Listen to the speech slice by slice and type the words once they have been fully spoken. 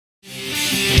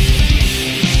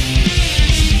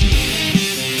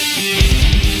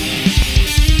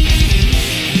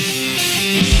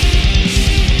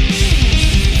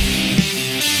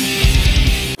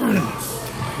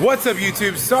What's up,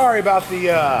 YouTube? Sorry about the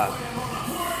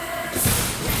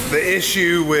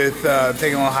issue with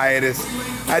taking a little hiatus.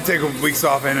 I had to take weeks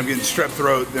off. I ended up getting strep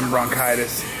throat, then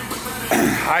bronchitis,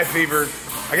 high fever.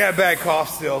 I got a bad cough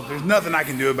still. There's nothing I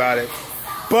can do about it.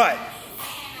 But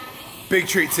big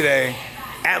treat today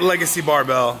at Legacy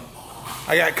Barbell.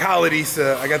 I got Khalid,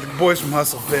 Issa. I got the boys from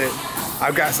Hustle Fit.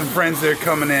 I've got some friends there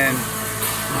coming in.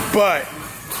 But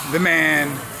the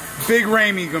man, Big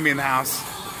Ramy, gonna be in the house.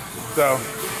 So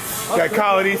got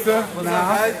Khalid, Issa in the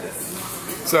house.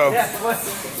 So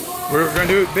we're gonna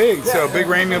do it big. So Big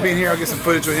Ramy will be in here. I'll get some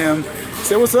footage with him.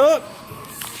 Say what's up.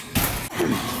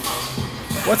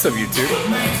 What's up, YouTube?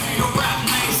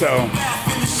 So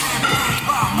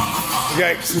we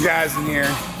got some guys in here.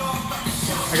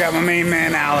 I got my main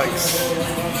man Alex.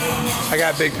 I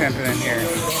got Big Pimpin' in here.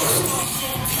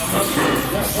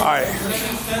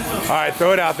 Alright,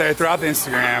 throw it out there. Throw out the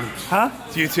Instagram. Huh?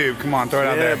 It's YouTube. Come on, throw it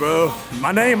out there. Yeah, bro.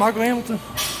 My name, Michael Hamilton.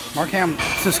 Mark Hamilton.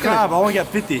 Subscribe. I only got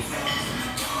 50.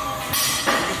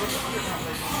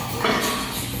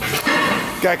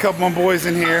 Got a couple more boys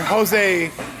in here. Jose,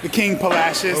 the King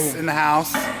Palacios in the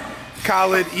house.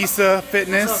 Khalid, Issa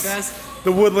Fitness. What's up, guys?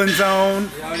 The Woodland Zone.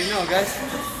 You already know, guys.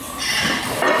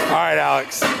 Alright,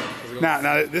 Alex.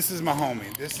 Now this is my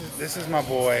homie. This is my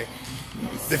boy.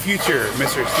 The future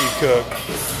Mr. Steve Cook.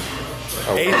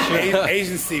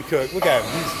 Asian Steve Cook. Look at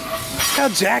him. Look how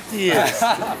jacked he is.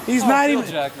 He's not even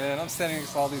jacked, man. I'm standing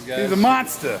next to all these guys. He's a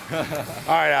monster.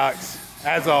 Alright, Alex.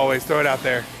 As always, throw it out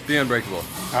there. The unbreakable.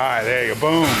 Alright, there you go.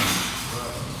 Boom.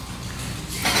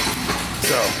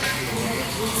 So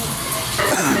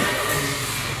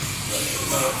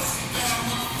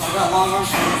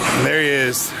there he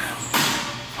is.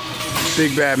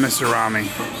 Big bad Mr. Ramy.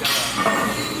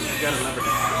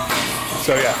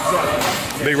 So yeah,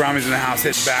 Big Ramy's in the house,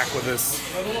 hitting back with us.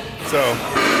 So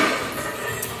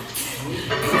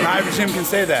not every gym can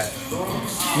say that.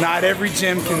 Not every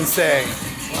gym can say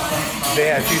they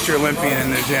have future Olympian in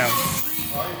their gym.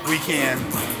 We can,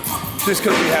 just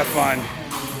because we have fun.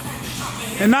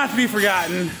 And not to be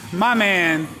forgotten, my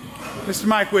man, Mr.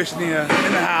 Mikewishnia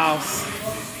in the house,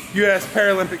 U.S.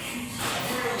 Paralympic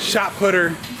shot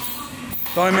putter.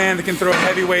 The only man that can throw a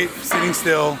heavyweight sitting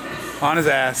still on his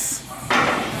ass.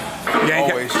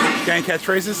 Always. Got any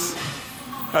catchphrases?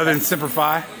 Other than Semper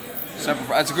Fi? Semper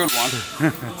Fi. That's a good one.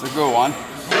 It's a good one.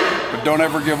 But don't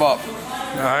ever give up.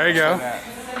 Oh, there you go.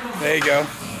 There you go.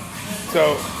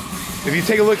 So, if you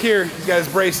take a look here, he's got his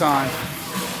brace on.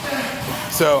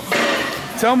 So,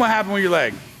 tell him what happened with your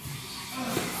leg.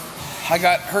 I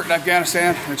got hurt in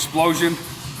Afghanistan, an explosion.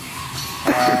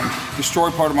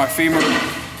 Destroyed part of my femur.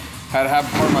 Had to have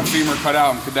part of my femur cut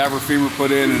out and cadaver femur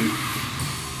put in, and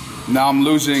now I'm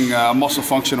losing muscle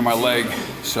function in my leg.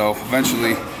 So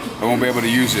eventually I won't be able to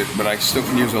use it, but I still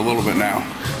can use it a little bit now.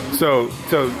 So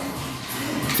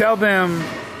tell them,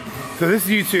 so this is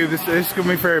YouTube, this is gonna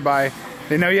be for everybody.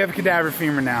 They know you have a cadaver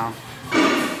femur now.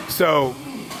 So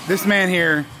this man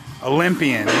here,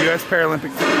 Olympian, US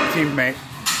Paralympic teammate,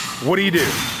 what do you do?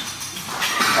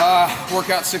 Work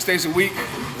out 6 days a week,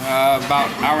 about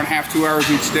an hour and a half, 2 hours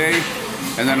each day,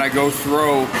 and then I go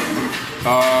throw,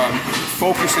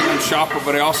 focusing on chopper,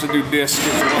 but I also do disc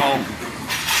as well.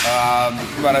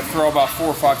 But I throw about 4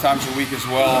 or 5 times a week as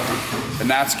well, and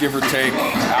that's give or take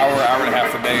hour and a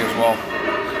half a day as well.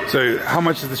 So how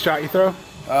much is the shot you throw?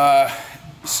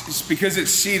 It's because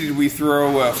it's seated, we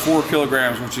throw 4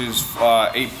 kilograms, which is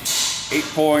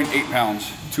 8.8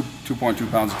 pounds, 2.2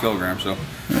 pounds a kilogram. So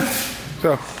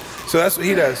that's what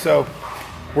he does. So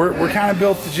we're kind of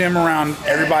built the gym around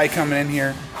everybody coming in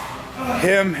here.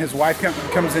 Him, his wife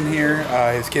comes in here,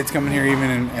 his kids come in here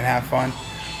even and have fun.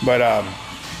 But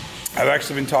I've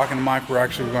actually been talking to Mike. We're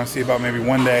actually going to see about maybe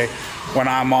one day when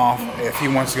I'm off, if he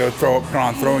wants to go put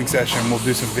on a throwing session, we'll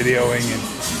do some videoing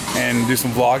and do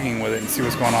some vlogging with it and see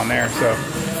what's going on there. So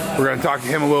we're going to talk to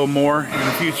him a little more in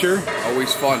the future.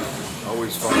 Always fun.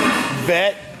 Always fun.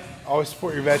 Vet. Always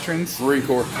support your veterans. Marine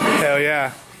Corps. Hell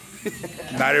yeah.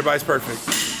 Not everybody's perfect.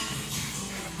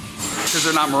 Because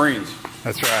they're not Marines.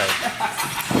 That's right.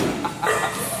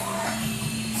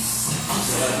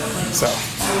 So